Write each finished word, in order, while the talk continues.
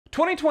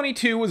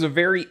2022 was a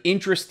very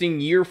interesting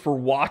year for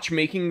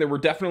watchmaking. There were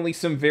definitely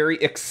some very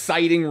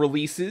exciting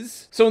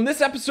releases. So in this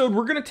episode,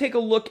 we're going to take a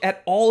look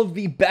at all of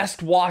the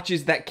best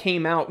watches that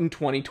came out in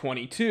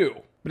 2022.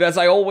 But as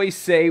I always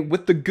say,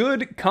 with the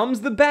good comes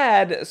the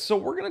bad, so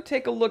we're going to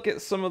take a look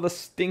at some of the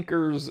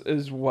stinkers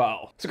as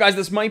well. So guys,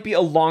 this might be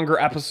a longer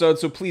episode,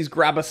 so please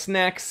grab a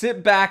snack,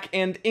 sit back,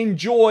 and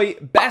enjoy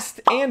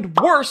best and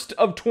worst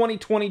of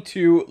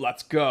 2022.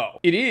 Let's go.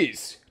 It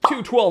is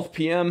 2:12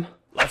 p.m.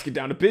 Let's get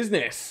down to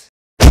business.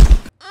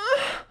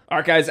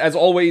 Alright guys, as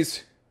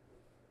always,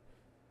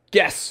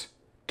 guess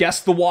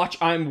the watch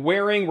I'm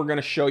wearing. We're going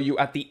to show you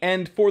at the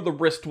end for the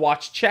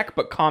wristwatch check,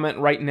 but comment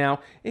right now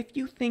if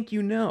you think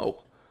you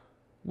know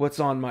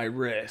what's on my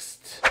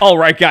wrist.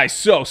 Alright guys,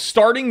 so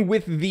starting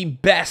with the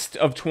best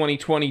of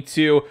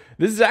 2022,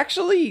 this is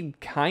actually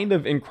kind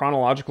of in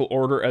chronological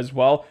order as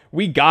well.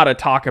 We gotta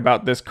talk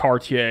about this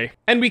Cartier.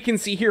 And we can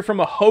see here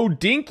from a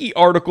Hodinkee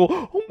article,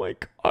 oh my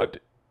god,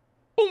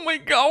 we're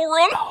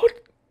on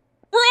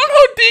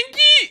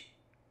Hodinkee!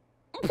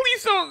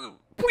 Please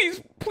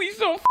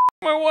don't f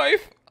my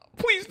wife.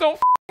 Please don't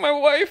f my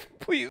wife,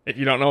 please. If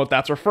you don't know what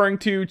that's referring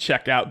to,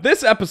 check out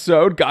this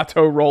episode,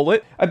 Gato Roll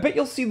It. I bet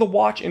you'll see the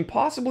watch and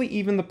possibly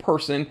even the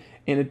person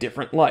in a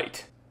different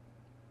light.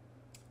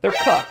 They're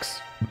cucks.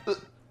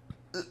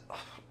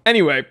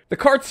 Anyway, the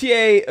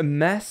Cartier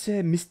Masse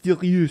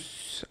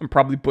Mystérieuse. I'm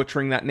probably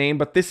butchering that name,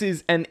 but this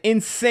is an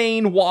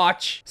insane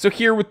watch. So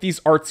here with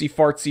these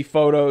artsy-fartsy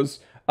photos,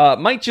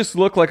 might just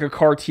look like a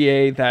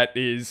Cartier that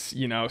is,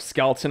 you know,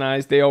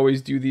 skeletonized. They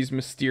always do these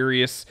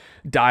mysterious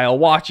dial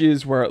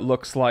watches where it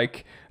looks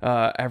like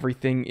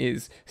everything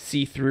is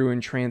see-through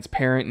and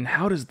transparent. And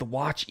how does the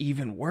watch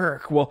even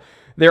work? Well,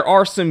 there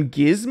are some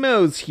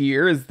gizmos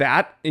here. Is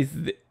this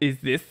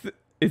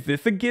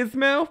a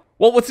gizmo?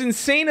 Well, what's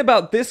insane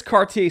about this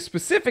Cartier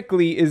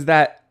specifically is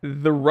that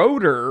the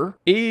rotor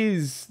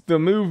is the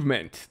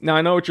movement. Now,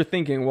 I know what you're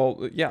thinking.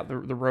 Well, yeah, the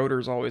rotor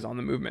is always on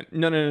the movement.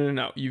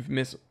 No. You've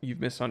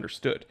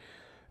misunderstood.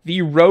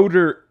 The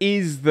rotor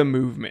is the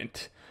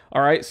movement.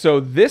 All right,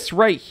 so this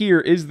right here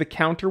is the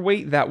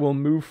counterweight that will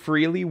move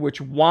freely, which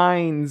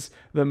winds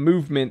the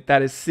movement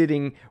that is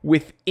sitting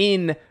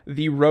within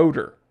the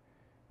rotor.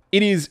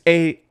 It is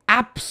a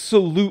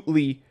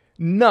absolutely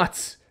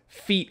nuts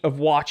feat of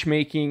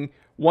watchmaking,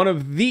 one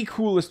of the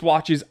coolest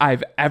watches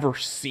I've ever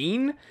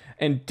seen,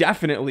 and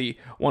definitely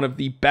one of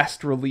the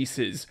best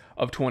releases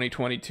of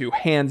 2022,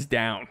 hands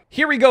down.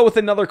 Here we go with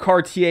another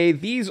Cartier.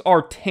 These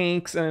are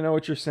tanks, and I know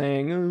what you're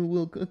saying. Oh,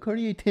 well, a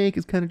Cartier tank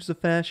is kind of just a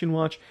fashion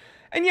watch.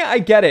 And yeah, I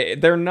get it.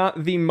 They're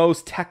not the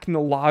most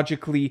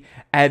technologically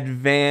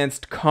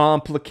advanced,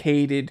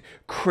 complicated,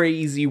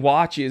 crazy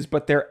watches,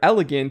 but they're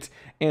elegant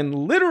and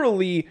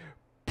literally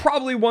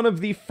probably one of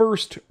the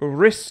first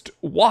wrist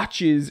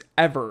watches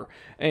ever.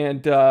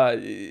 And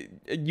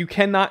you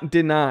cannot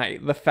deny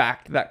the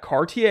fact that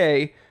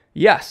Cartier,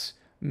 yes,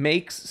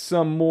 makes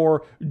some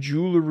more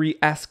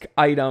jewelry-esque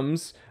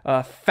items,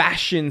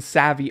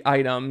 fashion-savvy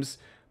items,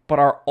 but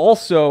are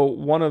also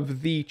one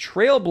of the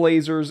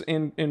trailblazers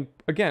and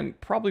again,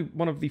 probably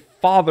one of the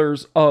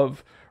fathers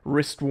of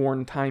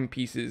wrist-worn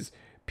timepieces,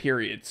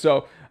 period.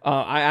 So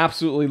I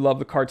absolutely love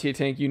the Cartier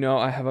tank. You know,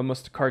 I have a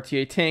Must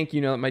Cartier tank.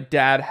 You know that my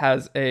dad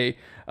has a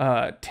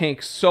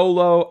tank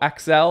Solo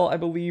XL, I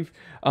believe.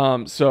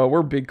 So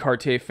we're big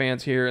Cartier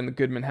fans here in the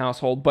Goodman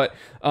household. But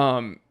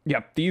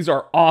yeah, these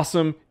are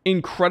awesome.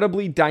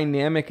 Incredibly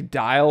dynamic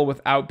dial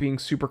without being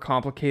super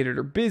complicated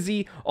or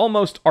busy.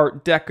 Almost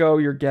Art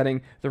Deco. You're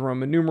getting the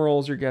Roman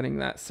numerals. You're getting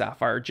that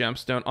sapphire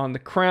gemstone on the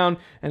crown.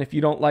 And if you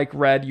don't like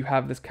red, you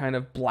have this kind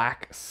of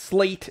black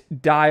slate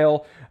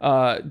dial.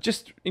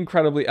 Just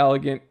incredibly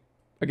elegant.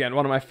 Again,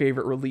 one of my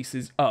favorite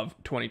releases of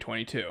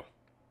 2022.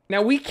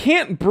 Now, we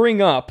can't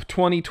bring up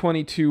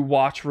 2022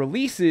 watch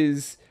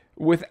releases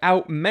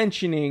without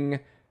mentioning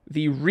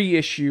the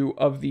reissue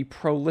of the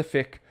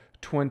prolific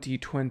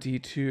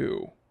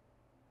 2022.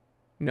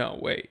 No,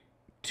 wait.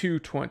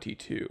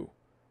 222.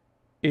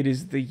 It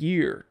is the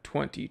year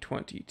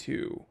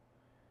 2022.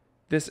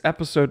 This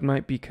episode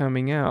might be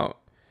coming out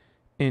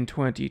in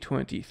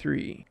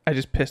 2023. I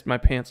just pissed my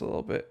pants a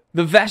little bit.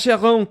 The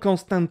Vacheron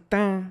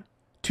Constantin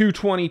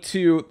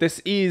 222. This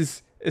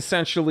is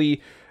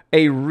essentially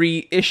a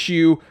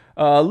reissue,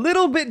 a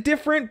little bit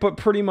different, but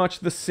pretty much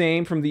the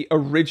same from the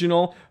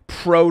original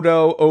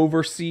Proto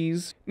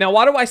Overseas. Now,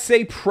 why do I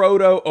say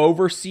Proto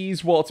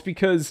Overseas? Well, it's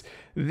because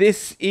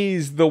this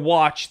is the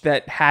watch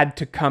that had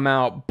to come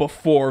out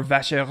before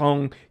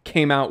Vacheron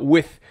came out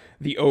with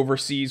the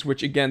Overseas,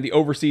 which again, the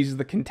Overseas is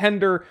the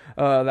contender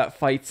that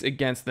fights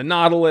against the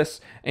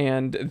Nautilus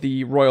and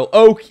the Royal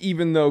Oak,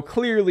 even though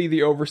clearly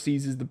the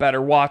Overseas is the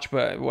better watch,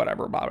 but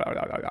whatever. Blah, blah,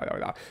 blah, blah,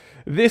 blah.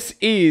 This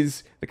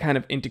is the kind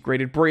of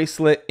integrated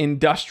bracelet,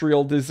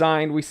 industrial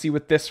design we see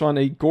with this one,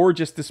 a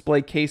gorgeous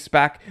display case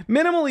back,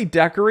 minimally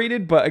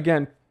decorated, but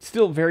again,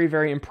 still very,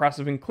 very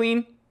impressive and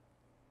clean.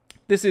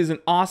 This is an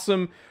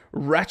awesome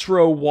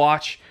retro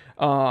watch.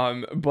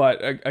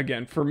 But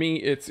again, for me,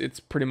 it's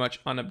pretty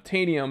much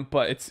unobtainium,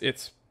 but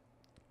it's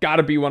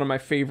Gotta be one of my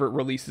favorite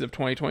releases of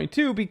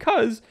 2022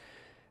 because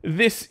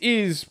this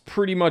is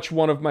pretty much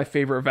one of my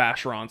favorite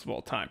Vacherons of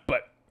all time.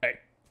 But hey,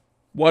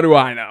 what do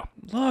I know?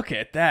 Look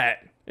at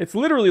that. It's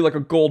literally like a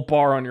gold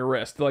bar on your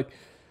wrist. Like,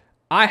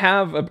 I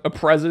have a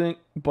President,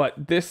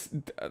 but this,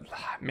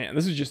 man,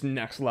 this is just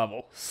next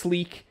level.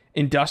 Sleek,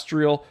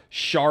 industrial,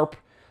 sharp,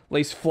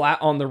 lays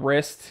flat on the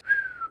wrist.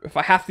 If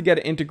I have to get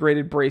an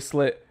integrated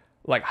bracelet,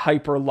 like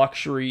hyper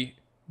luxury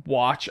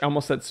watch, I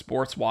almost said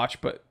sports watch,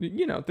 but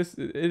you know,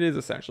 it is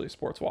essentially a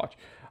sports watch.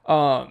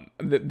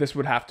 This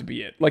would have to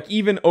be it. Like,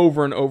 even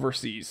over and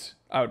overseas,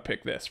 I would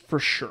pick this for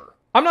sure.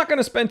 I'm not going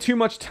to spend too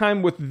much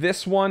time with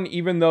this one,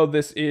 even though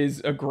this is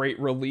a great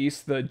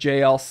release, the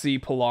JLC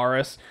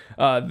Polaris.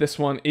 This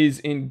one is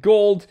in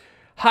gold,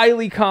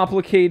 highly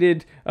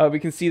complicated. We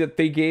can see that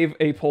they gave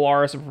a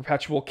Polaris a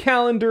perpetual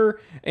calendar,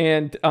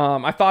 and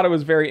I thought it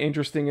was very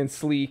interesting and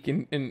sleek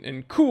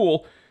and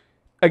cool.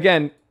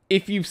 Again,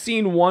 if you've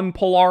seen one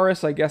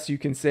Polaris, I guess you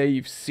can say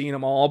you've seen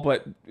them all,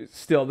 but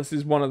still, this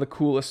is one of the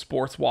coolest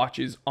sports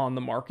watches on the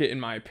market, in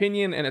my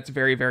opinion, and it's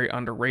very, very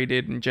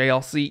underrated. And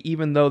JLC,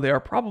 even though they are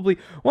probably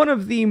one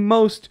of the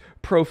most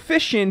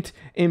proficient,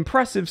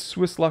 impressive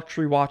Swiss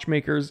luxury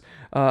watchmakers,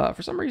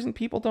 for some reason,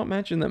 people don't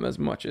mention them as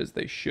much as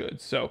they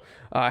should. So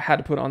I had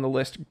to put on the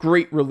list.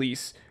 Great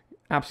release.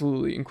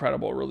 Absolutely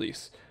incredible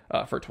release.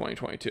 For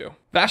 2022.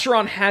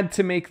 Vacheron had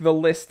to make the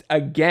list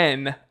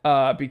again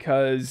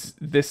because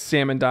this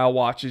salmon dial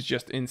watch is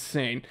just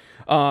insane.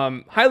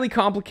 Highly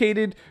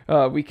complicated.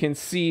 We can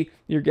see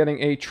you're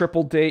getting a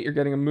triple date, you're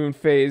getting a moon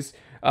phase.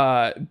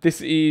 This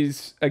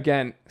is,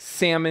 again,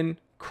 salmon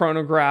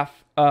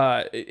chronograph.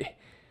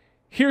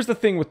 Here's the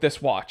thing with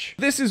this watch.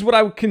 This is what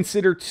I would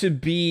consider to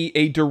be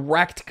a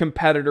direct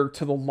competitor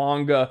to the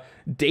Lange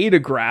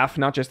Datograph,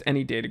 not just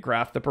any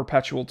Datograph, the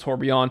Perpetual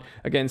Tourbillon.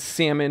 Again,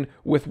 salmon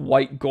with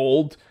white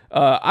gold.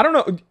 I don't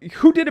know,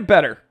 who did it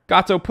better?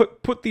 Gatto,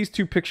 put these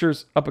two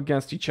pictures up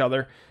against each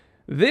other.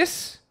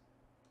 This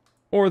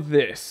or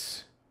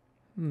this?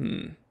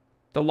 The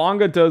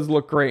Lange does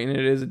look great, and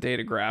it is a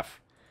Datograph.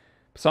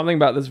 Something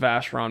about this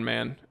Vacheron,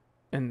 man.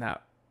 And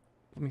that,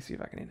 let me see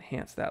if I can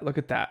enhance that. Look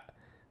at that.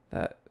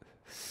 That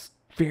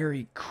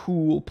very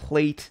cool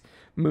plate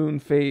moon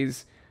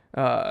phase.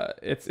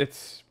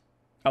 It's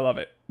I love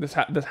it. This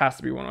has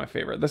to be one of my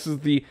favorite. This is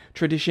the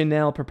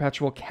Traditionnel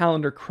Perpetual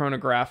Calendar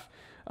Chronograph.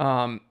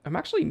 I'm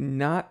actually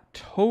not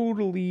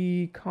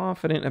totally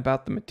confident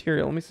about the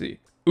material. Let me see.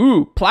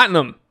 Ooh,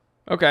 platinum.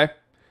 Okay,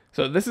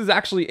 so this is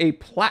actually a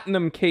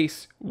platinum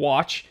case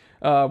watch,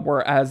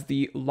 whereas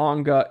the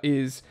Lange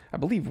is, I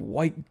believe,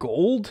 white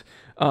gold.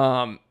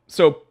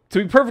 So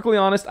to be perfectly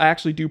honest, I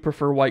actually do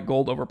prefer white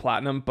gold over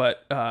platinum,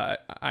 but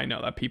I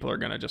know that people are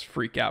going to just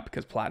freak out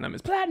because platinum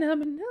is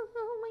platinum. And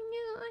oh my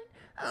God.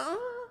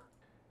 Oh.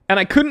 And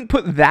I couldn't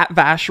put that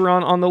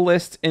Vacheron on the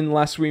list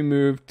unless we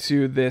move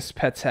to this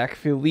Patek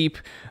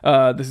Philippe.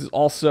 This is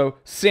also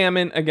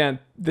salmon. Again,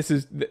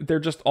 they're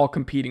just all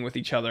competing with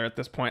each other at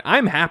this point.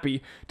 I'm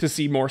happy to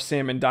see more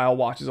salmon dial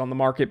watches on the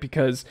market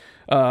because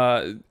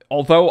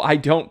although I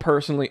don't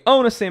personally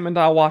own a salmon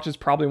dial watch, it's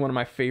probably one of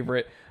my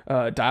favorite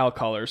dial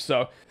colors.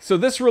 So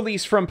this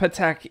release from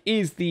Patek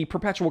is the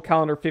Perpetual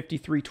Calendar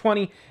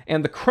 5320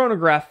 and the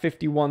Chronograph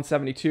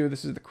 5172.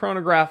 This is the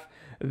Chronograph.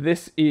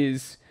 This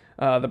is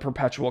the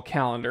Perpetual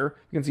Calendar.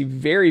 You can see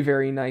very,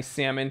 very nice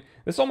salmon.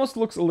 This almost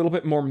looks a little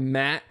bit more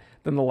matte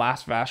than the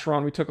last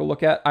Vacheron we took a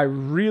look at. I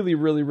really,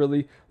 really,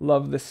 really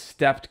love the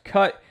stepped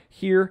cut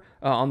here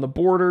on the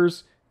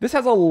borders. This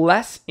has a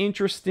less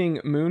interesting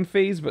moon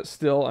phase, but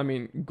still, I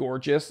mean,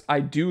 gorgeous. I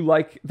do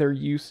like their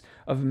use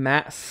of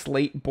matte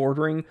slate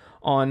bordering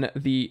on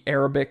the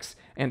Arabics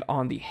and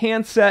on the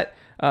handset.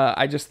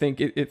 I just think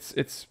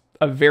it's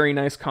a very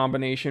nice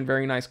combination,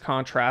 very nice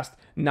contrast,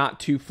 not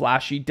too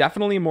flashy.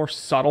 Definitely a more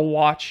subtle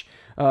watch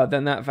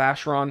than that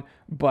Vacheron,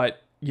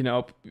 but, you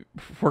know,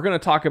 we're going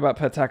to talk about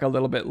Patek a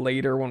little bit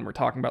later when we're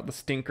talking about the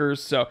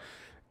stinkers, so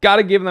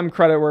gotta give them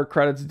credit where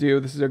credit's due.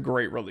 This is a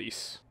great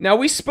release. Now,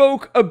 we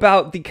spoke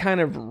about the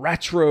kind of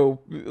retro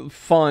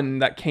fun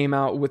that came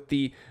out with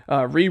the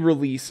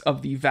re-release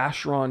of the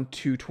Vacheron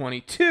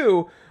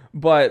 222,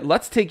 but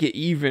let's take it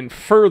even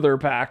further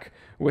back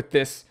with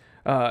this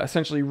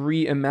essentially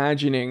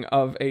reimagining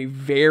of a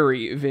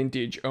very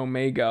vintage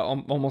Omega,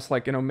 almost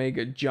like an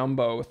Omega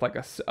Jumbo with like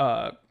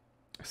a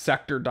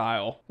sector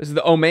dial. This is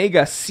the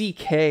Omega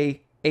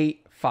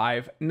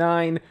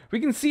CK859. We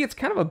can see it's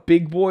kind of a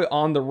big boy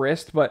on the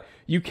wrist, but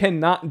you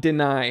cannot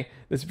deny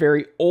this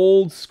very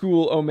old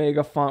school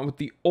Omega font with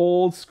the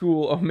old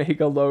school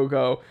Omega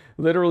logo.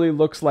 Literally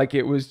looks like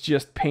it was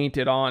just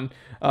painted on.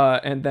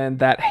 And then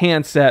that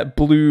handset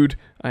blued.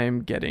 I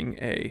am getting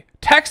a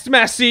text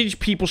message.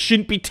 People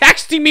shouldn't be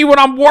texting me when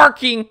I'm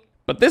working.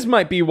 But this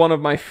might be one of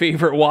my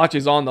favorite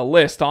watches on the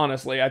list,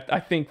 honestly. I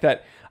think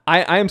that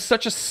I am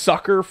such a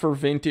sucker for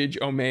vintage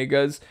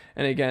Omegas,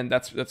 and again,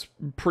 that's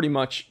pretty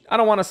much, I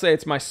don't want to say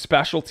it's my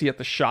specialty at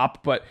the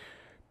shop, but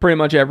pretty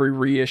much every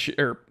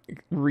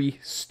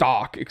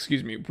restock,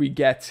 we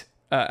get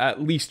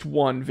at least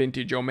one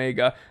vintage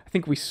Omega. I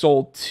think we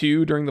sold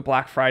 2 during the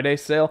Black Friday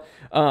sale.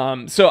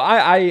 So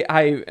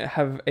I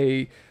have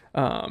a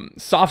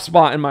soft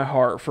spot in my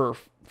heart for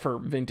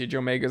vintage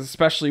Omegas,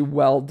 especially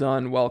well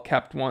done, well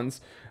kept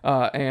ones.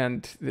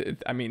 And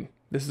I mean,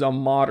 this is a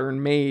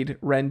modern made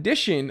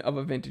rendition of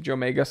a vintage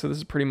Omega, so this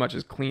is pretty much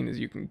as clean as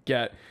you can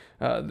get.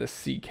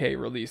 This CK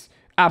release,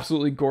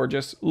 absolutely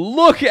gorgeous.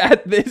 Look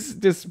at this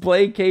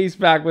display case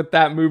back with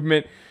that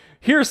movement.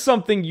 Here's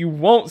something you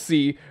won't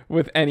see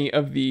with any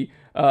of the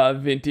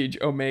vintage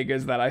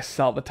Omegas that I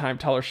sell at the Time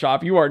Teller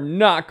shop. You are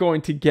not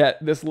going to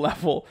get this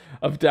level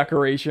of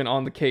decoration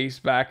on the case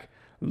back.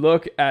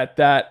 Look at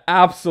that.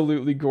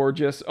 Absolutely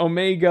gorgeous.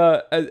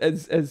 Omega,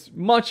 as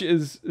much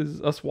as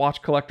us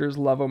watch collectors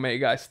love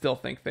Omega, I still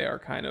think they are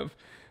kind of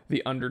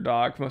the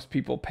underdog. Most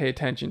people pay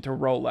attention to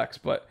Rolex,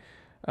 but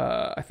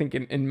I think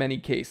in many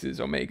cases,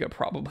 Omega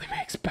probably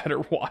makes better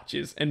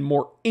watches and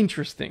more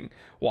interesting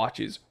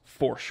watches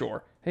for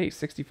sure. Hey,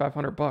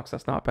 $6,500,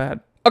 that's not bad.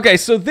 Okay,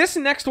 so this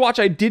next watch,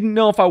 I didn't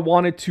know if I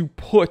wanted to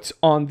put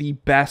on the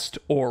best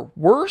or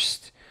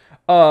worst,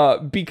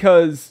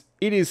 because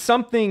it is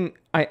something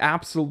I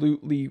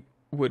absolutely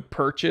would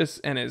purchase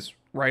and is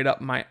right up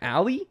my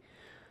alley,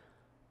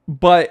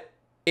 but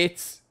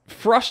it's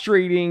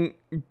frustrating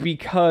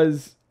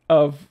because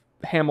of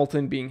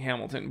Hamilton being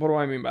Hamilton. What do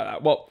I mean by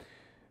that? Well,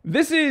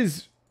 this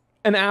is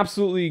an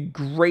absolutely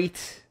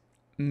great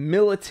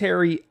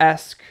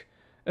military-esque,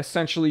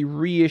 essentially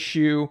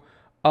reissue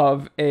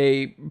of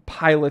a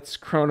pilot's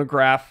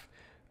chronograph.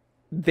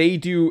 They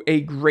do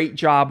a great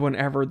job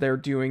whenever they're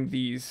doing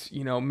these,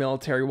 you know,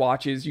 military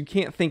watches. You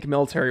can't think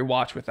military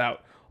watch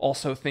without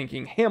also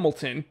thinking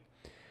Hamilton.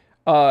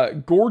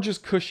 Gorgeous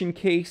cushion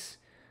case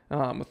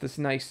with this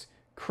nice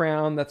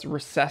crown that's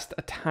recessed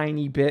a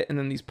tiny bit, and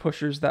then these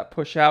pushers that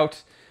push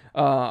out.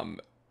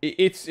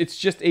 It's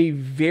just a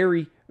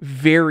very,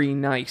 very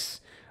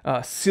nice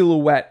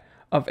silhouette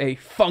of a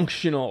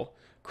functional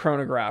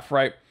chronograph,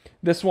 right?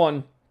 This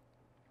one,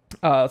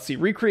 let's see,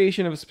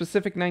 recreation of a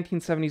specific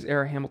 1970s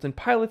era Hamilton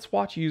pilot's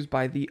watch used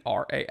by the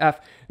RAF.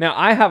 Now,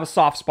 I have a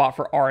soft spot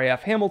for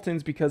RAF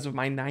Hamiltons because of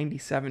my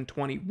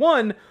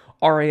 9721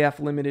 RAF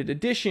limited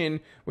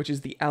edition, which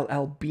is the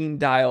LL Bean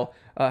Dial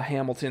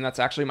Hamilton. That's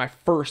actually my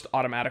first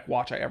automatic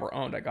watch I ever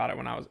owned. I got it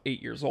when I was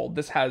 8 years old.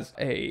 This has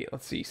a,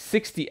 let's see,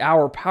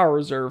 60-hour power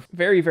reserve.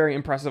 Very, very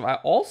impressive. I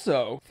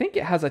also think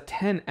it has a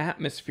 10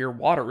 atmosphere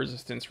water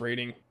resistance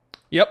rating.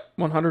 Yep,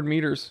 100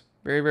 meters.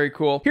 Very, very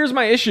cool. Here's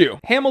my issue.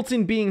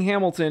 Hamilton being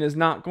Hamilton is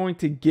not going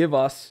to give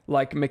us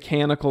like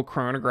mechanical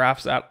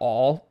chronographs at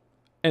all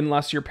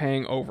unless you're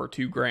paying over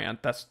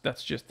 $2,000.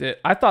 That's just it.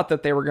 I thought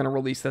that they were going to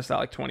release this at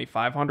like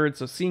 2,500.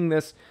 So seeing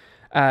this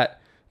at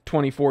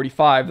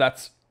 2045,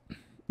 that's,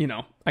 you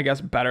know, I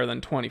guess better than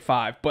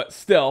 25, but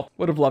still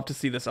would have loved to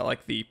see this at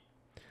like the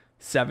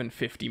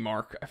 750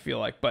 mark, I feel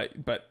like, but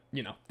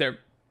you know,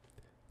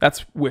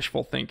 that's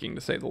wishful thinking,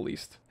 to say the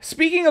least.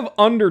 Speaking of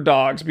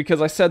underdogs,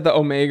 because I said that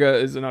Omega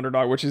is an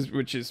underdog,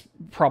 which is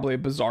probably a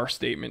bizarre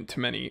statement to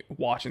many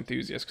watch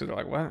enthusiasts, because they're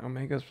like, what?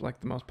 Omega's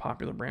like the most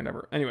popular brand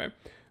ever. Anyway,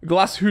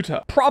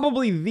 Glashütte,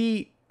 probably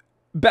the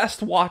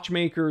best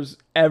watchmakers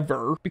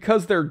ever.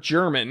 Because they're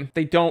German,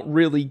 they don't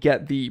really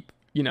get the,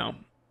 you know,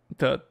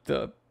 the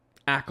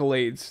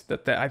accolades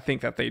that I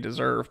think that they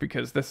deserve,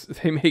 because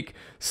they make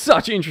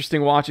such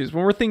interesting watches.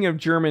 When we're thinking of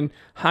German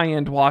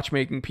high-end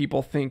watchmaking,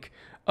 people think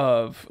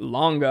of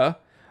Lange.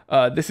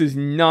 This is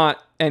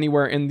not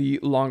anywhere in the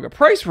Lange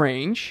price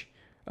range,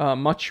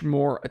 much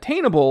more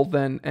attainable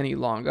than any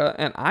Lange,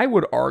 and I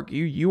would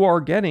argue you are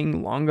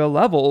getting Lange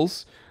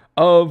levels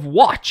of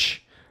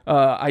watch.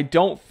 I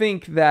don't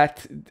think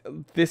that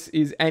this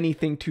is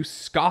anything to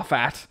scoff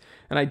at,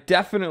 and I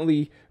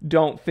definitely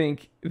don't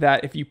think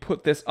that if you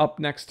put this up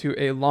next to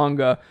a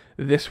Lange,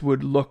 this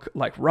would look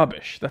like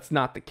rubbish. That's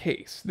not the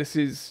case. This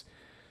is...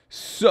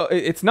 So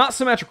it's not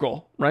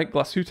symmetrical, right?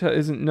 Glashütte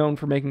isn't known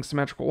for making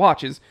symmetrical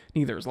watches,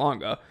 neither is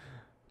Lange.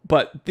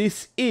 But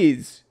this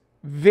is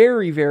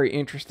very, very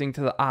interesting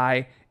to the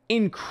eye,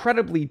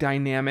 incredibly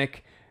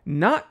dynamic,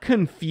 not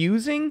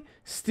confusing,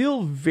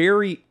 still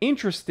very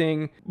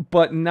interesting,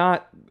 but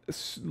not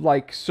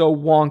like so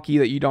wonky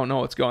that you don't know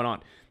what's going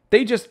on.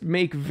 They just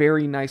make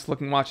very nice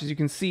looking watches. You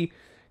can see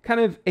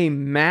kind of a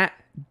matte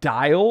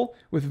dial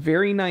with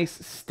very nice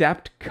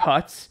stepped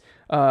cuts.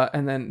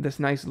 And then this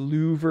nice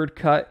louvered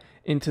cut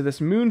into this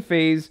moon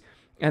phase.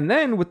 And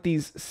then with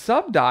these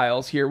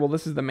sub-dials here, well,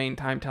 this is the main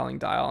time-telling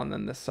dial, and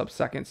then the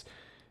sub-seconds,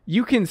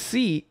 you can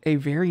see a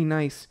very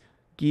nice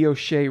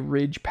guilloche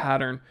ridge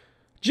pattern.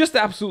 Just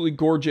absolutely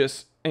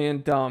gorgeous.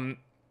 And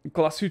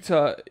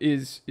Glashütte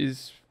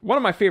is one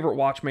of my favorite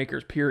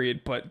watchmakers,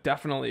 period, but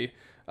definitely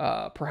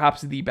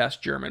perhaps the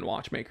best German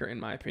watchmaker, in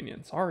my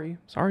opinion. Sorry,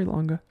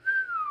 Lange.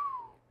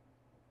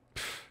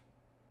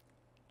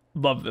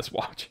 Love this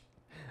watch.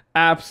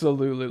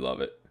 Absolutely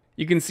love it.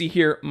 You can see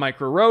here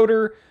micro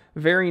rotor,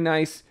 very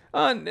nice.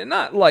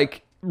 Not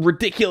like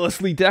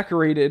ridiculously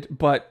decorated,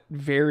 but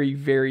very,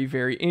 very,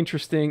 very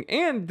interesting.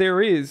 And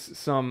there is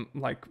some,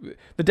 like,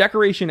 the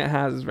decoration it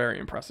has is very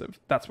impressive.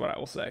 That's what I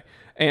will say.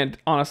 And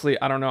honestly,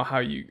 I don't know how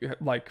you,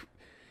 like,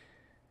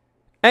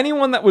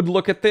 anyone that would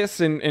look at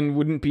this and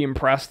wouldn't be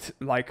impressed,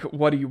 like,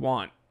 what do you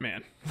want,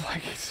 man?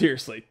 Like,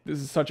 seriously, this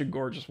is such a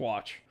gorgeous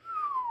watch.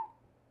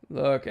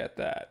 Look at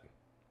that.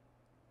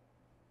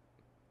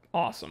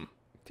 Awesome.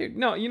 Dude,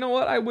 no, you know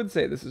what? I would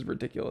say this is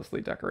ridiculously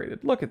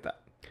decorated. Look at that.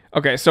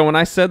 Okay, so when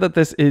I said that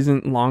this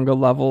isn't Longa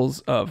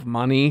levels of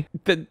money,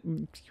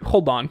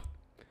 hold on.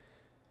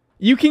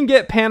 You can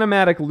get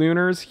Panamatic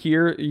Lunars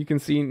here. You can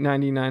see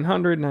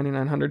 9900,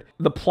 9900.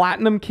 The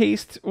platinum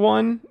cased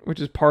one, which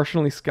is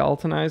partially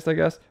skeletonized, I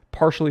guess.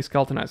 Partially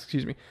skeletonized,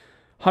 excuse me.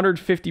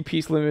 150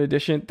 piece limited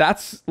edition.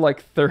 That's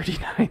like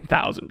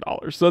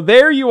 $39,000. So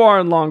there you are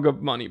in Longa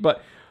money.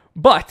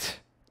 But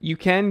you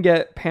can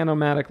get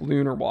Panamatic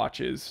Lunar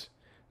watches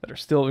that are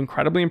still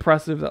incredibly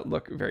impressive, that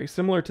look very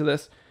similar to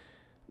this,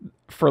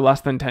 for less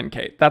than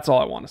 10K. That's all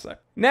I want to say.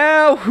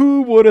 Now,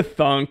 who would have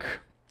thunk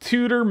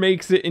Tudor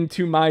makes it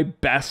into my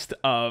best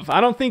of?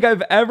 I don't think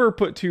I've ever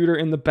put Tudor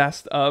in the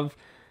best of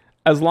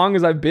as long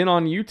as I've been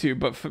on YouTube,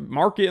 but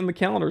mark it in the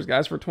calendars,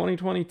 guys, for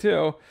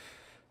 2022.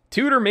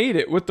 Tudor made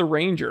it with the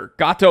Ranger.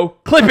 Gato,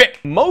 clip it!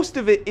 Most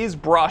of it is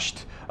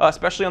brushed,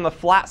 especially on the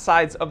flat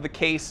sides of the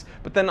case,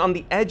 but then on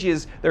the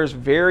edges, there's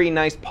very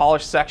nice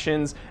polished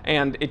sections,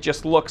 and it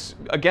just looks,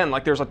 again,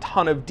 like there's a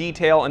ton of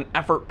detail and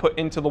effort put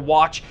into the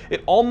watch.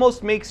 It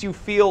almost makes you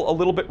feel a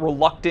little bit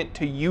reluctant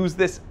to use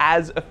this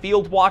as a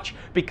field watch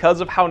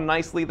because of how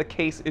nicely the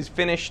case is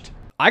finished.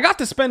 I got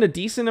to spend a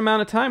decent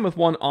amount of time with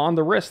one on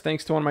the wrist,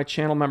 thanks to one of my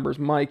channel members,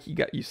 Mike.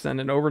 You sent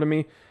it over to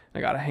me. I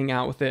got to hang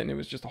out with it, and it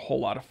was just a whole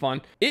lot of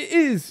fun. It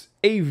is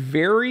a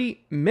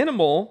very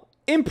minimal,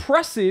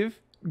 impressive,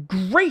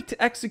 great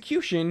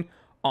execution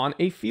on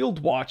a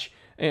field watch,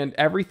 and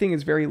everything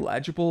is very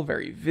legible,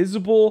 very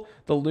visible.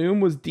 The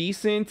lume was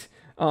decent.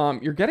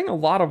 You're getting a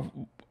lot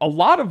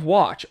of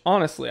watch,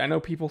 honestly. I know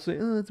people say,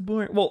 oh, it's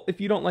boring. Well,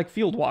 if you don't like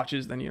field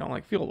watches, then you don't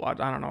like field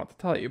watch. I don't know what to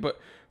tell you, but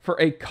for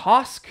a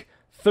Kosk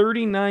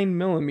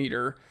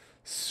 39mm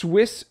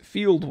Swiss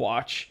field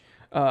watch,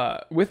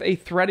 with a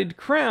threaded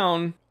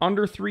crown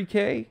under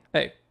 3K,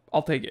 hey,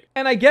 I'll take it.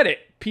 And I get it.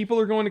 People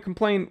are going to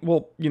complain,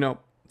 well, you know,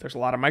 there's a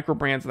lot of micro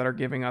brands that are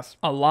giving us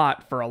a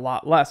lot for a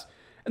lot less.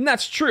 And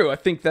that's true. I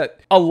think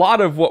that a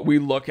lot of what we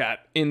look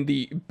at in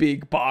the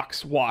big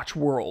box watch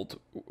world,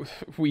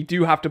 we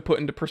do have to put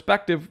into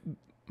perspective.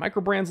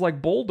 Micro brands like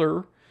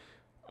Boulder,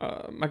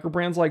 micro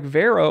brands like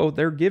Vero,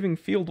 they're giving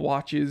field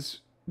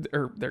watches,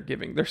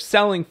 they're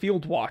selling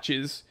field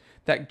watches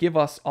that give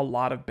us a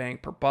lot of bang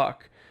per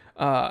buck.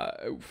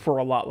 For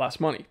a lot less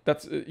money.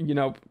 That's, you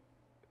know,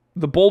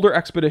 the Boulder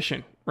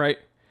Expedition, right?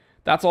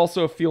 That's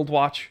also a field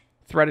watch,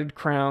 threaded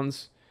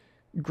crowns,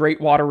 great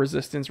water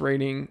resistance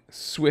rating,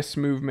 Swiss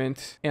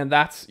movement, and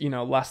that's, you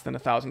know, less than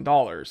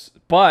 $1,000.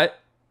 But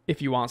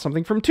if you want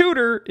something from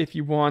Tudor, if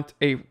you want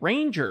a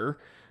Ranger,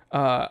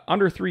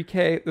 under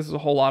 3K, this is a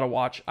whole lot of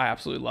watch. I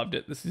absolutely loved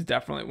it. This is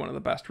definitely one of the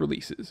best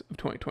releases of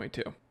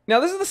 2022. Now,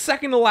 this is the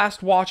second to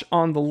last watch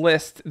on the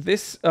list.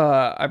 This,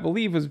 I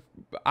believe,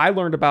 I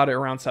learned about it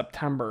around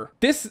September.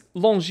 This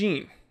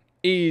Longines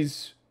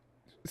is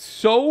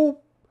so...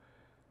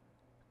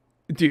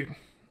 Dude,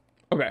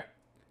 okay.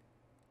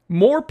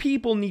 More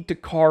people need to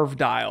carve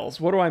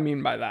dials. What do I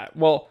mean by that?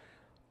 Well,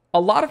 a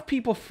lot of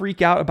people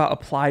freak out about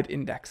applied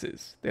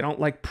indexes. They don't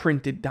like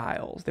printed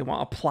dials. They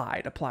want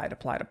applied.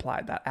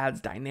 That adds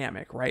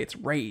dynamic, right? It's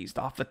raised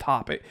off the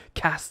top. It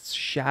casts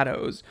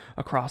shadows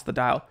across the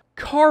dial.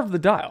 Carve the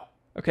dial.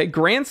 Okay,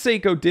 Grand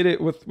Seiko did it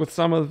with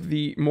some of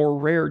the more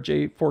rare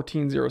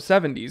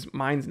J14070s.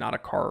 Mine's not a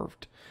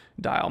carved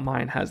dial.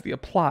 Mine has the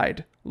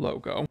applied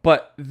logo.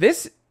 But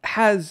this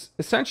has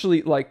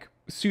essentially like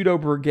pseudo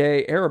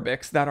Breguet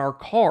Arabics that are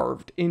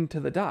carved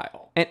into the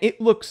dial. And it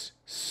looks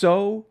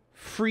so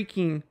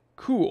freaking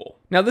cool.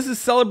 Now, this is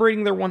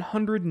celebrating their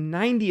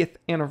 190th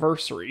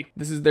anniversary.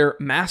 This is their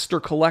master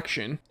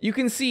collection. You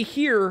can see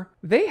here,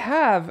 they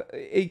have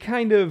a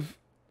kind of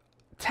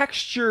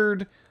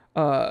textured,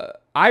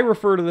 I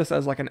refer to this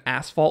as like an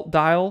asphalt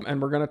dial,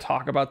 and we're going to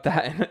talk about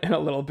that in a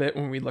little bit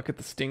when we look at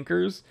the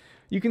stinkers.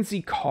 You can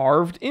see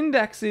carved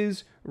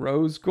indexes,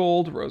 rose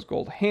gold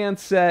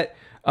handset.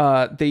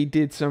 They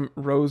did some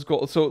rose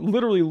gold. So it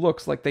literally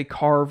looks like they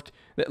carved,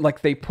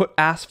 like they put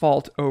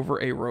asphalt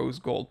over a rose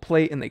gold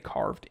plate and they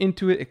carved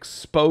into it,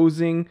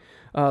 exposing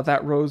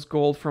that rose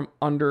gold from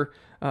under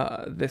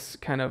this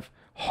kind of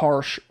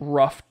harsh,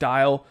 rough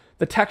dial.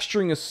 The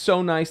texturing is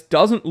so nice.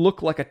 Doesn't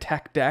look like a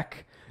tech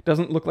deck.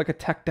 Doesn't look like a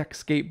tech deck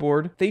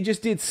skateboard. They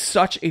just did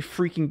such a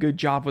freaking good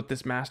job with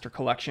this master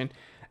collection.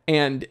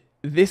 And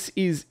this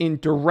is in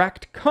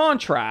direct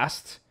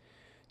contrast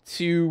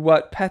to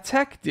what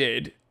Patek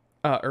did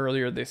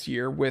earlier this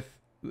year with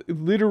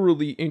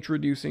literally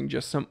introducing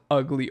just some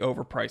ugly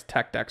overpriced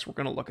tech decks. We're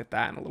going to look at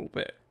that in a little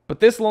bit.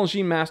 But this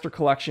Longines Master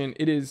Collection,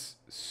 it is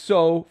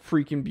so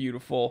freaking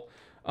beautiful.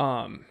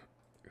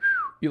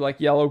 You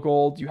like yellow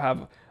gold, you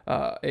have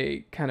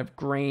a kind of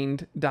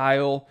grained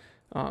dial.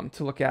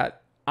 to look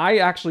at. I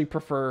actually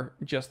prefer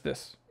just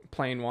this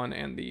plain one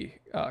and the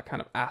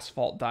kind of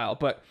asphalt dial.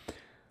 But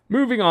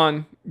moving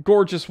on,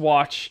 gorgeous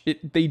watch.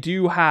 They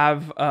do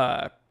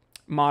have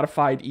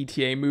modified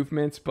ETA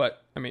movements,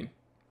 but I mean,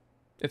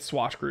 it's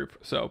Swatch Group,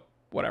 so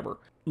whatever.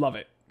 Love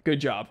it.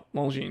 Good job,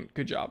 Longines.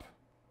 Good job.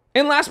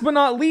 And last but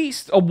not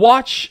least, a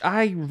watch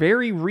I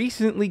very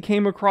recently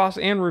came across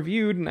and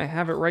reviewed, and I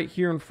have it right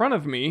here in front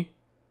of me.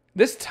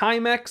 This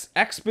Timex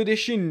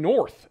Expedition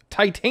North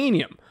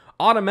Titanium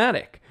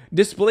Automatic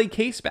Display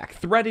Caseback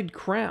Threaded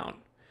Crown.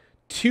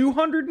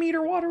 200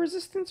 meter water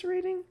resistance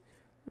rating?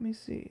 Let me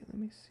see.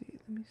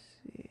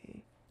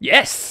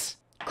 Yes!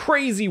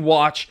 Crazy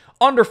watch,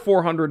 under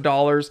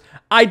 $400.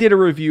 I did a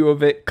review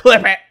of it.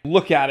 Clip it!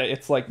 Look at it.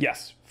 It's like,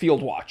 yes,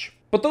 field watch.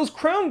 But those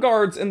crown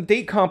guards and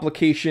date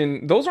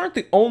complication, those aren't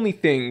the only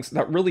things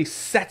that really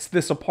sets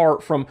this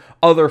apart from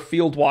other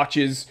field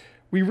watches.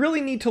 We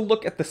really need to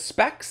look at the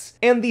specs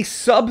and the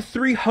sub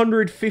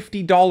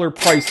 $350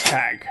 price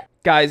tag.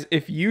 Guys,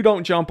 if you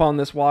don't jump on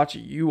this watch,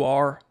 you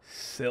are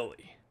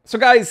silly. So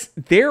guys,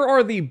 there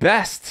are the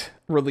best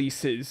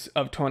releases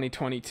of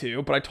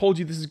 2022, but I told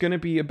you this is going to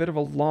be a bit of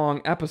a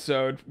long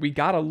episode. We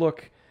got to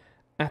look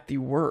at the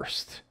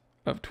worst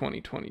of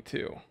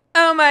 2022.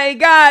 Oh my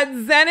god,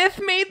 Zenith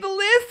made the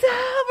list,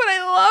 but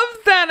I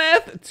love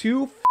Zenith.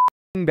 Too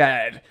f***ing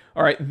bad.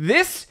 All right,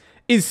 this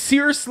is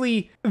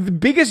seriously the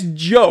biggest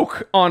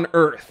joke on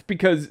earth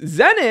because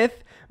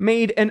Zenith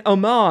made an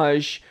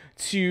homage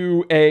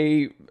to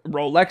a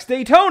Rolex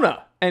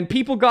Daytona. And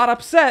people got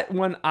upset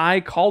when I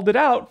called it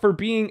out for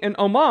being an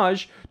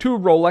homage to a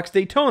Rolex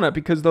Daytona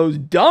because those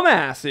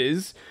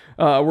dumbasses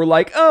were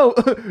like,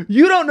 oh,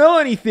 you don't know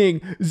anything.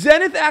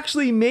 Zenith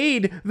actually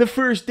made the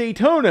first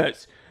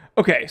Daytonas.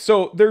 Okay,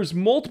 so there's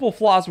multiple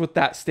flaws with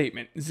that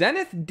statement.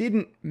 Zenith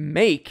didn't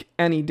make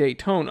any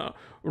Daytona.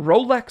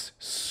 Rolex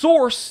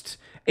sourced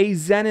a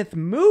Zenith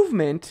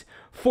movement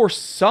for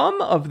some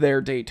of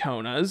their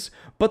Daytonas,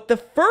 but the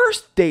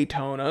first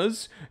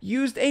Daytonas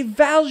used a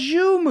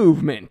Valjoux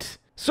movement.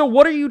 So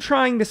what are you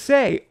trying to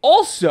say?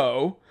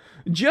 Also,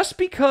 just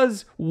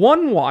because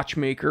one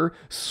watchmaker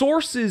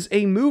sources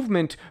a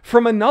movement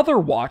from another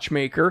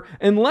watchmaker,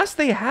 unless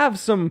they have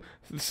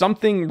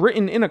something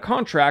written in a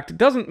contract,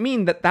 doesn't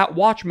mean that that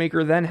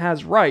watchmaker then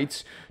has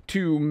rights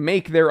to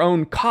make their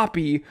own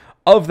copy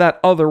of that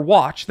other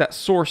watch that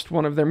sourced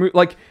one of their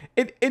like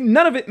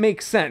none of it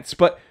makes sense.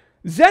 But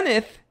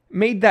Zenith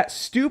made that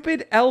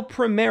stupid El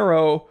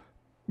Primero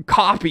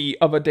copy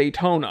of a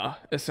Daytona,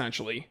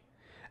 essentially.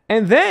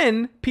 And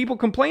then people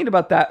complained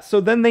about that, so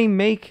then they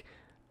make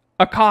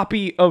a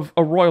copy of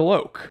a Royal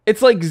Oak.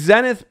 It's like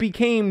Zenith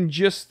became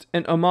just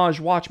an homage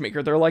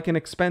watchmaker. They're like an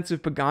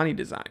expensive Pagani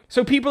design.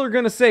 So people are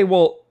going to say,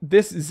 well,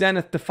 this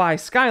Zenith Defy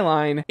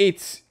Skyline,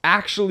 it's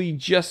actually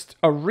just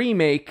a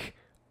remake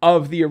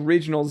of the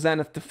original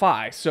Zenith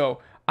Defy. So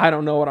I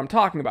don't know what I'm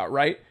talking about,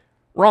 right?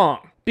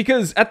 Wrong.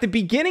 Because at the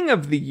beginning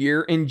of the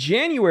year, in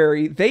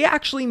January, they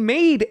actually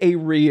made a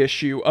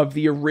reissue of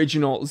the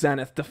original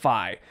Zenith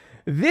Defy.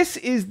 This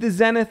is the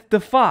Zenith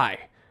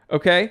Defy,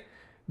 okay?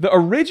 The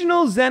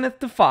original Zenith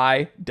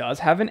Defy does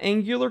have an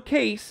angular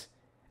case,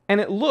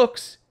 and it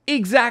looks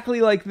exactly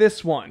like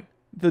this one,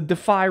 the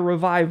Defy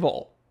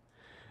Revival.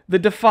 The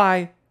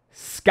Defy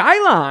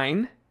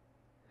Skyline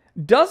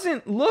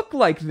doesn't look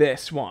like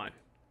this one.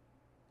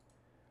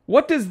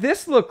 What does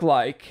this look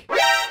like?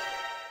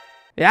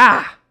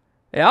 Yeah,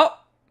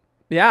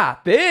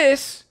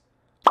 this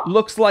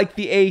looks like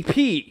the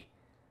AP.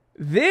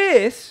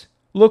 This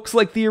looks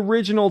like the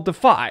original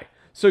Defy.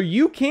 So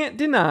you can't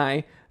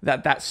deny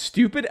that that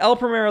stupid El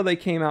Primero they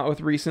came out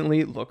with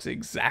recently looks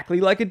exactly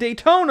like a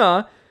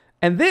Daytona,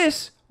 and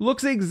this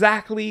looks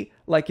exactly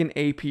like an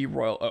AP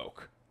Royal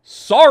Oak.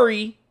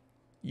 Sorry,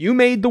 you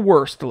made the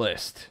worst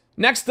list.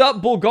 Next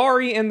up,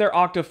 Bulgari and their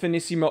Octo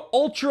Finissimo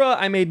Ultra.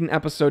 I made an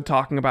episode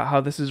talking about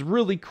how this is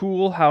really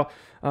cool, how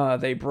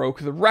they broke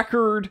the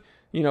record,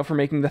 you know, for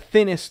making the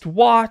thinnest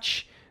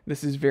watch.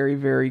 This is very,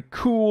 very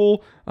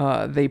cool.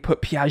 They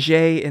put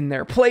Piaget in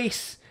their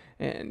place,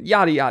 and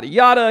yada, yada,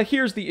 yada.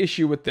 Here's the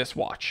issue with this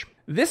watch.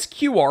 This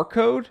QR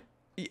code,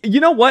 you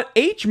know what?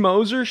 H.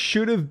 Moser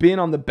should have been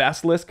on the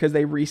best list because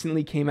they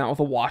recently came out with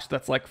a watch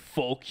that's like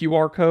full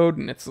QR code,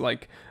 and it's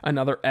like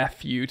another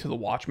FU to the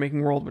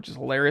watchmaking world, which is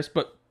hilarious.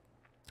 But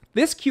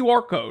this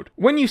QR code,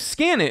 when you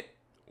scan it,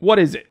 what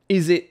is it?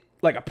 Is it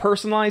like a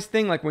personalized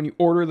thing? Like when you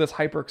order this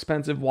hyper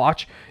expensive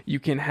watch, you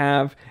can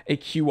have a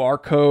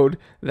QR code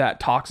that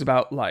talks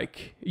about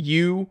like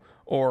you,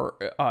 or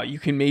you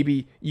can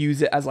maybe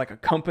use it as like a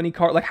company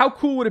card. Like how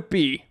cool would it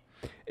be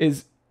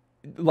is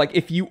like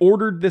if you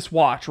ordered this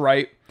watch,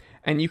 right?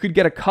 And you could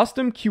get a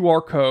custom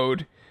QR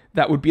code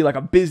that would be like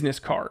a business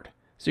card.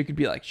 So you could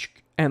be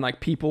like, and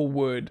like people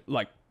would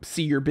like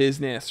see your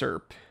business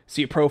or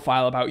see a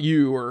profile about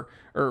you, or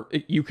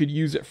you could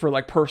use it for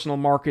like personal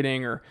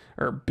marketing or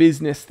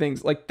business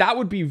things. Like that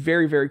would be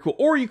very, very cool.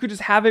 Or you could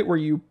just have it where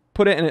you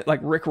put it and it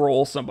like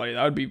Rickroll somebody.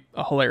 That would be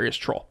a hilarious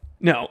troll.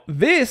 Now,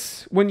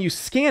 this, when you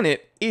scan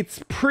it,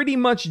 it's pretty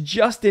much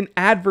just an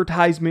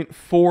advertisement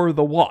for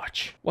the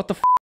watch. What the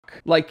f***?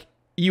 Like,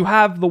 you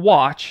have the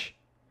watch,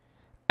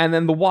 and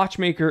then the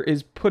watchmaker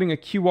is putting a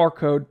QR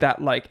code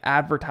that, like,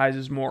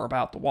 advertises more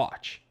about the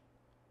watch.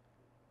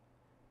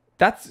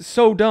 That's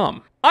so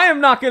dumb. I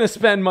am not going to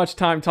spend much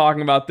time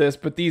talking about this,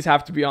 but these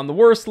have to be on the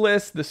worst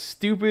list. The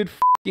stupid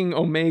fucking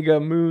Omega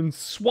Moon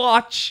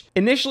Swatch.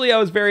 Initially, I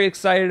was very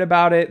excited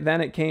about it. Then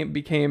it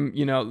became,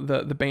 you know,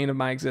 the bane of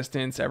my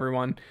existence.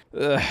 Everyone,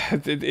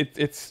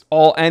 it's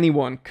all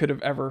anyone could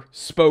have ever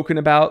spoken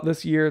about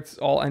this year. It's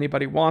all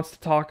anybody wants to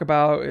talk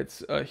about.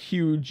 It's a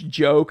huge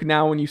joke.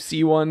 Now when you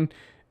see one,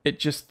 it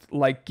just,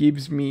 like,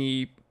 gives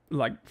me,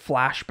 like,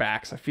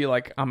 flashbacks. I feel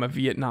like I'm a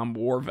Vietnam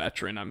War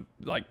veteran. I'm,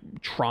 like,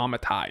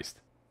 traumatized.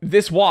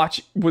 This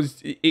watch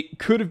it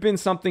could have been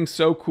something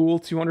so cool,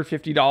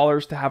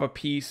 $250 to have a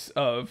piece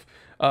of,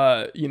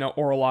 you know,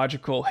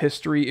 horological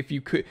history. If you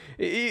could,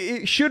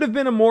 it should have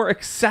been a more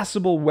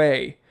accessible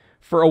way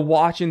for a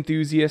watch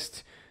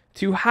enthusiast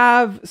to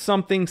have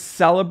something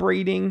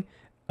celebrating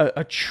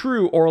a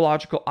true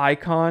horological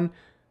icon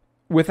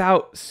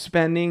without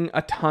spending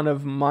a ton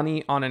of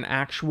money on an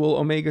actual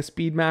Omega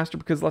Speedmaster,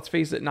 because let's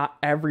face it, not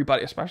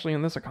everybody, especially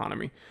in this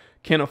economy,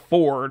 can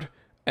afford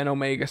an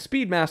Omega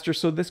Speedmaster.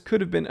 So this could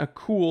have been a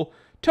cool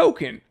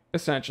token,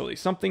 essentially,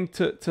 something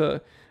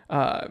to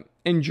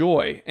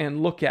enjoy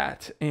and look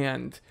at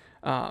and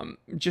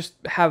just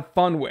have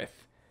fun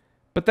with.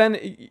 But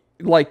then,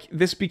 like,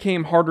 this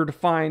became harder to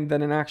find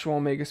than an actual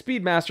Omega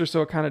Speedmaster,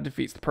 so it kind of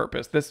defeats the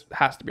purpose. This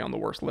has to be on the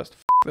worst list.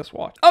 F this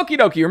watch. Okie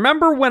dokie.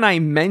 Remember when I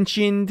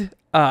mentioned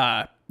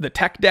the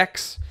tech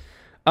decks?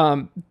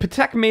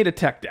 Patek made a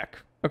tech deck,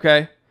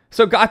 okay?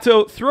 So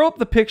Gato, throw up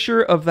the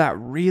picture of that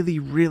really,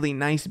 really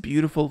nice,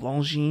 beautiful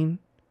Longines.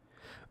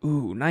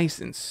 Ooh, nice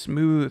and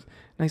smooth,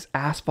 nice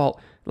asphalt,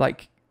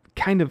 like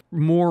kind of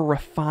more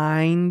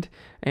refined,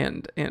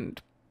 and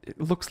it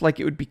looks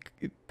like it would be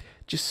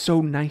just so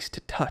nice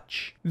to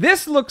touch.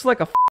 This looks like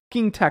a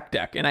fucking tech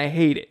deck, and I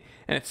hate it.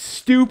 And it's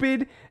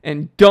stupid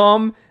and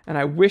dumb, and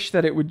I wish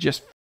that it would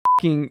just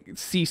fucking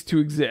cease to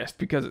exist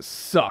because it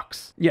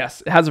sucks.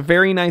 Yes, it has a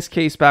very nice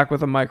case back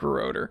with a micro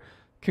rotor.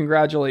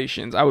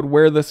 Congratulations. I would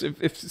wear this.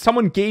 If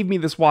someone gave me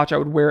this watch, I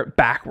would wear it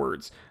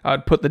backwards. I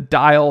would put the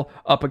dial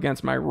up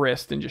against my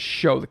wrist and just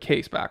show the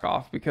case back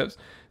off, because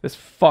this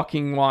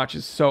fucking watch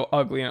is so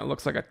ugly and it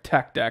looks like a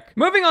tech deck.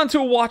 Moving on to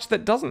a watch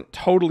that doesn't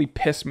totally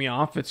piss me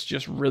off. It's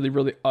just really,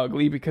 really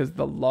ugly because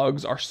the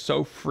lugs are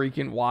so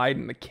freaking wide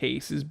and the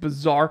case is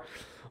bizarre.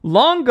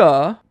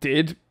 Longa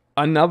did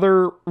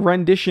another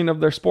rendition of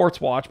their sports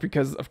watch,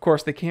 because of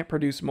course they can't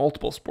produce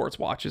multiple sports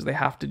watches. They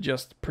have to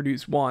just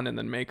produce one and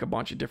then make a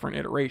bunch of different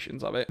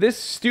iterations of it. This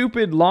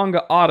stupid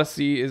Longa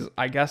Odyssey is,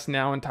 I guess,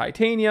 now in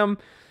titanium.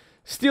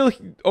 Still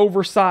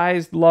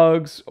oversized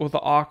lugs with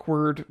an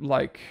awkward,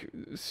 like,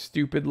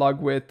 stupid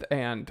lug width.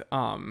 And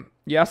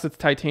yes, it's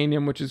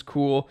titanium, which is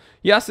cool.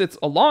 Yes, it's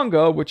a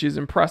Longa, which is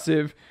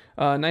impressive.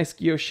 Nice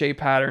guilloche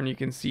pattern you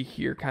can see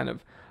here, kind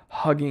of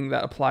hugging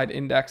that applied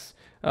index.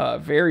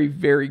 Very,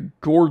 very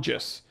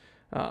gorgeous,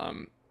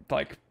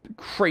 like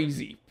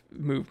crazy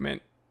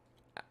movement.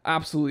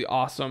 Absolutely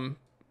awesome.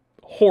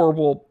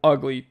 Horrible,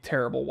 ugly,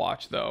 terrible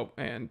watch though.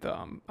 And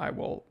I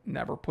will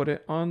never put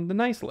it on the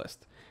nice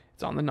list.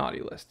 It's on the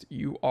naughty list.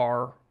 You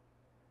are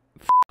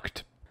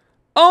fucked.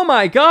 Oh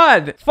my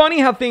God.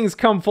 Funny how things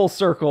come full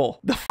circle.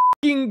 The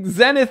fucking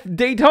Zenith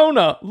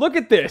Daytona. Look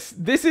at this.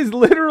 This is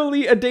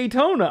literally a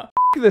Daytona.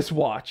 Fuck this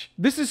watch.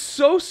 This is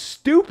so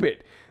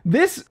stupid.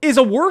 This is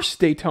a worse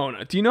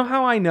Daytona. Do you know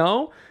how I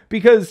know?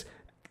 Because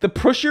the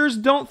pushers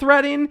don't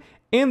thread in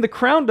and the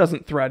crown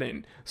doesn't thread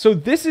in. So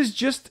this is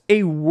just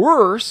a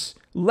worse,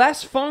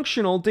 less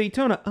functional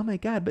Daytona. Oh my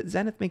God, but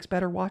Zenith makes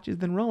better watches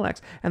than Rolex.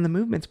 And the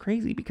movement's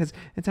crazy because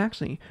it's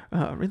actually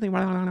really...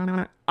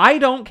 I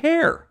don't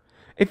care.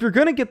 If you're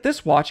going to get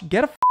this watch,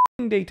 get a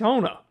fucking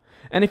Daytona.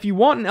 And if you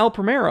want an El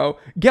Primero,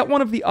 get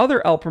one of the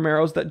other El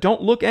Primeros that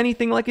don't look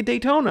anything like a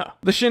Daytona.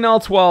 The Chanel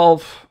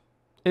 12...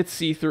 It's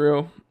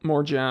see-through,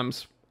 more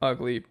gems,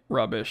 ugly,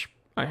 rubbish.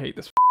 I hate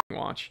this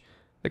watch.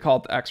 They call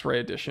it the X-Ray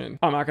edition.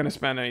 I'm not going to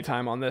spend any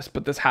time on this,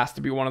 but this has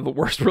to be one of the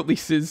worst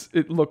releases.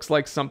 It looks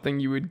like something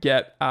you would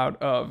get out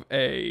of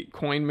a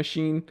coin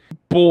machine.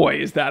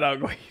 Boy, is that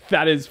ugly.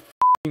 That is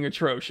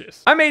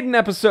atrocious. I made an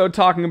episode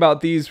talking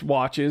about these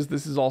watches.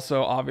 This is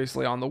also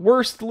obviously on the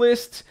worst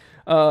list.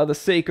 The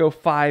Seiko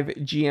 5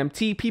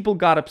 GMT. People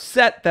got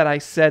upset that I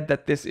said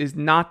that this is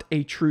not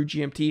a true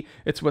GMT.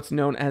 It's what's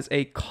known as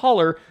a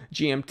color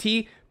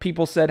GMT.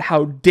 People said,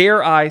 how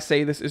dare I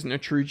say this isn't a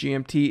true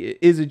GMT? It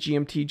is a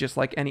GMT just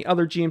like any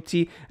other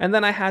GMT. And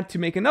then I had to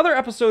make another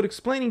episode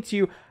explaining to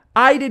you,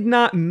 I did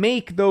not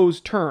make those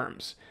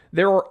terms.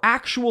 There are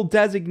actual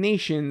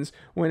designations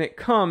when it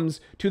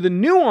comes to the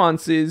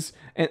nuances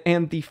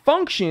and the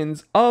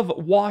functions of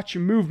watch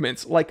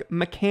movements, like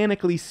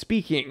mechanically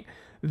speaking.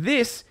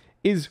 This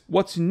is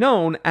what's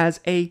known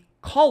as a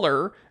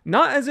collar,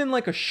 not as in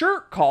like a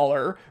shirt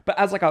collar, but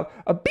as like a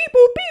beep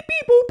boop, beep,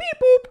 beep boop, beep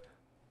boop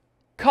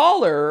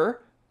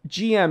collar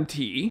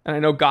GMT. And I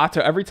know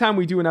Gato, every time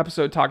we do an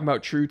episode talking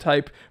about true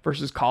type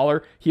versus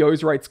collar, he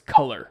always writes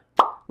color,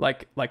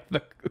 like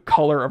the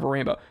color of a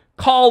rainbow.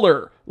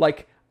 Caller,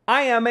 like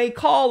I am a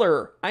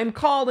caller, I'm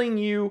calling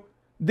you.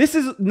 This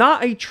is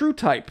not a true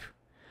type.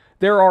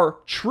 There are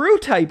true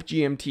type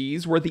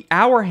GMTs where the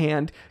hour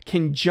hand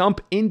can jump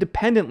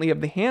independently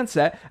of the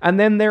handset, and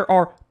then there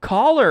are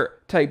caller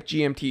type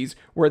GMTs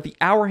where the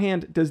hour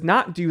hand does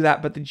not do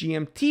that, but the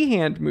GMT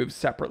hand moves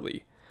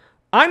separately.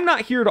 I'm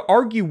not here to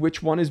argue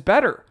which one is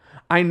better.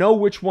 I know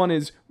which one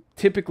is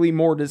typically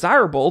more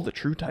desirable, the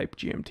true type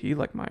GMT,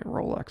 like my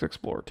Rolex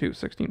Explorer 2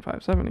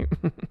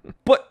 16570.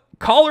 But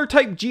caller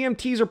type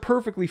GMTs are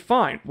perfectly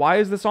fine. Why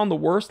is this on the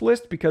worst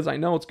list? Because I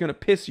know it's going to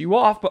piss you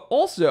off, but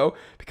also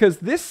because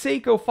this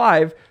Seiko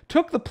 5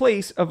 took the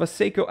place of a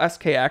Seiko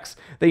SKX.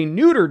 They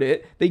neutered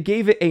it. They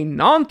gave it a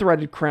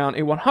non-threaded crown,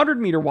 a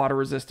 100-meter water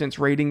resistance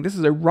rating. This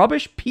is a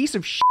rubbish piece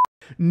of shit,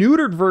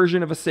 neutered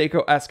version of a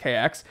Seiko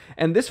SKX,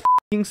 and this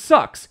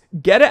sucks.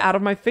 Get it out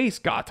of my face,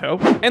 Gato.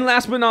 And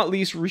last but not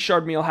least,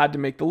 Richard Mille had to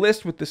make the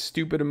list with this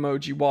stupid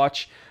emoji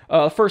watch.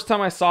 First time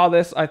I saw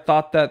this, I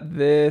thought that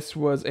this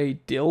was a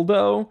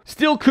dildo.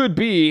 Still could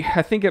be.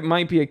 I think it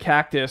might be a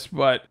cactus,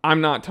 but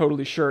I'm not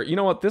totally sure. You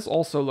know what? This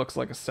also looks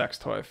like a sex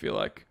toy, I feel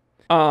like.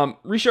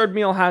 Richard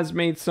Mille has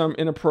made some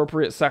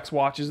inappropriate sex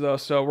watches, though,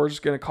 so we're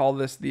just going to call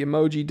this the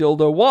emoji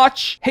dildo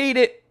watch. Hate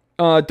it.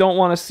 Don't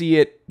want to see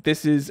it.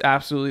 This is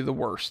absolutely the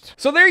worst.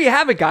 So there you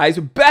have it, guys.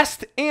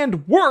 Best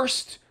and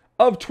worst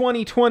of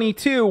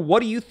 2022.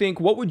 What do you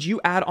think? What would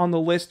you add on the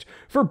list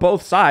for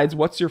both sides?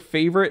 What's your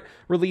favorite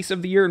release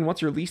of the year and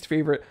what's your least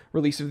favorite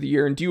release of the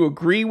year? And do you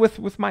agree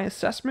with my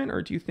assessment,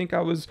 or do you think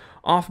I was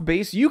off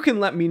base? You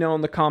can let me know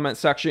in the comment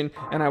section,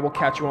 and I will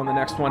catch you on the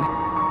next one.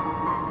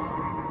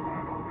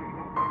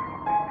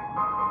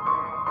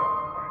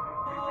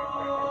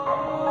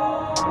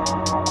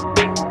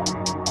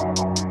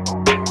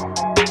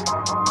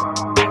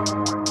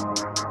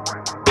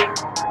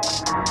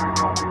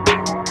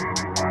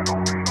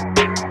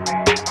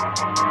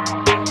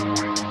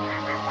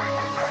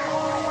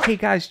 Hey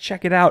guys,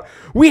 check it out.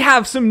 We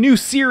have some new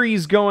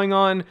series going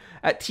on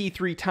at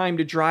T3 Time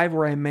to Drive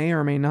where I may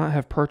or may not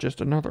have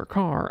purchased another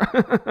car.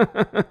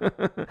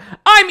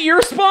 I'm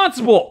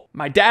irresponsible!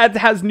 My dad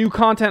has new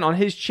content on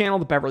his channel,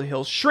 The Beverly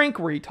Hills Shrink,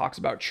 where he talks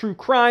about true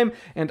crime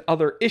and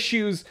other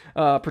issues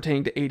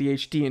pertaining to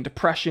ADHD and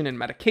depression and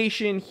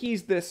medication.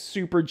 He's this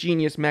super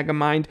genius mega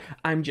mind.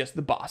 I'm just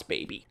the boss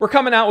baby. We're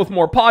coming out with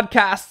more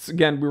podcasts.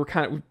 Again, we've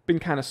been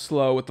kind of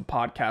slow with the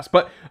podcast,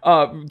 but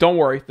don't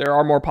worry, there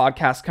are more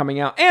podcasts coming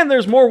out, and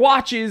there's more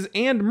watches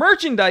and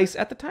merchandise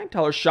at the Time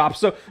Teller shop.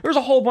 So there's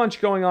a whole bunch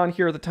going on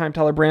here at the Time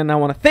Teller brand, and I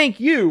want to thank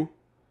you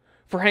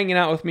for hanging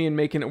out with me and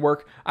making it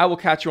work. I will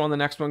catch you on the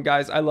next one,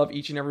 guys. I love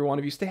each and every one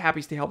of you. Stay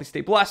happy, stay healthy,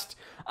 stay blessed.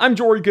 I'm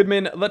Jory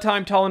Goodman, the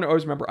Time Teller, and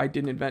always remember, I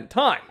didn't invent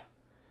time.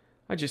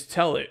 I just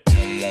tell it.